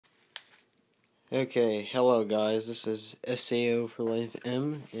Okay, hello guys, this is SAO for Life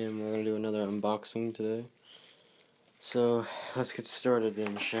M, and we're going to do another unboxing today. So, let's get started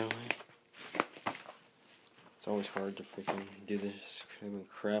then, shall we? It's always hard to freaking do this kind of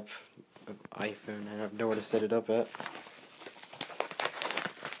crap of iPhone. I don't know where to set it up at.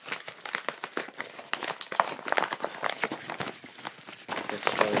 Get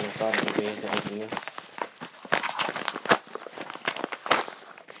started, I thought it would be able to open this.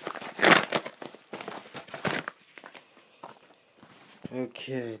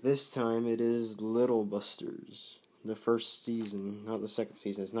 Okay, this time it is Little Busters. The first season, not the second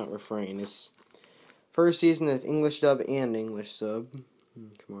season. It's not Refrain. It's first season of English dub and English sub.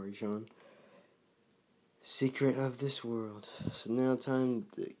 Kamari Sean. Secret of this world. So now time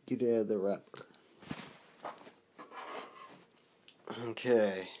to get out of the wrapper.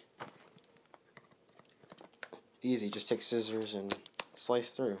 Okay. Easy, just take scissors and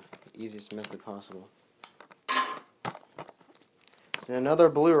slice through. The easiest method possible. And another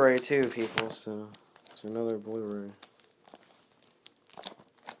Blu-ray too, people, so it's another Blu-ray.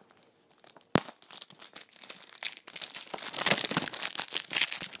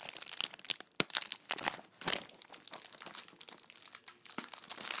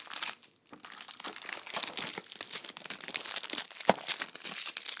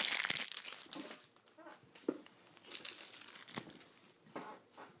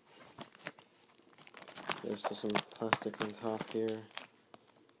 There's still some plastic on top here.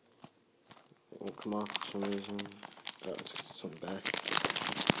 It won't come off for some reason. Oh, it's just on the back.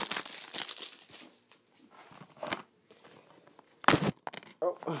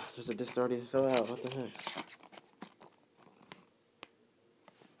 Oh, there's a disc already fell out. What the heck?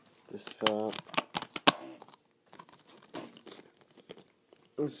 This fell out.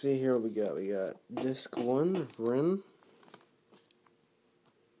 Let's see here what we got. We got disc 1 of Rin.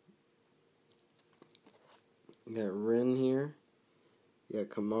 We got Rin here. We got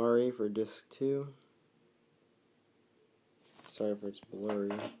Kamari for disc 2. Sorry if it's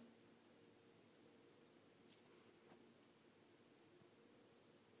blurry.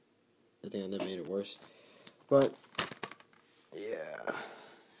 I think that made it worse. But, yeah.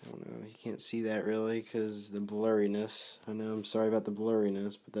 I don't know. You can't see that really because the blurriness. I know, I'm sorry about the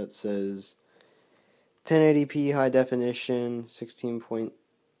blurriness, but that says 1080p high definition, 16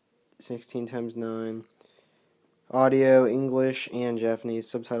 times 9. Audio, English and Japanese,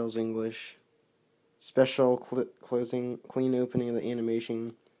 subtitles English. Special clean opening of the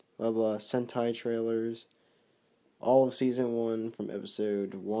animation, blah blah, Sentai trailers. All of season 1 from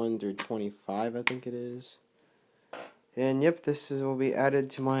episode 1 through 25, I think it is. And yep, will be added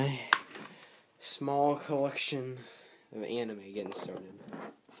to my small collection of anime getting started.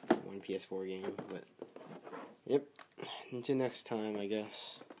 One PS4 game, but yep. Until next time, I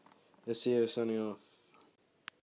guess. SEO signing off.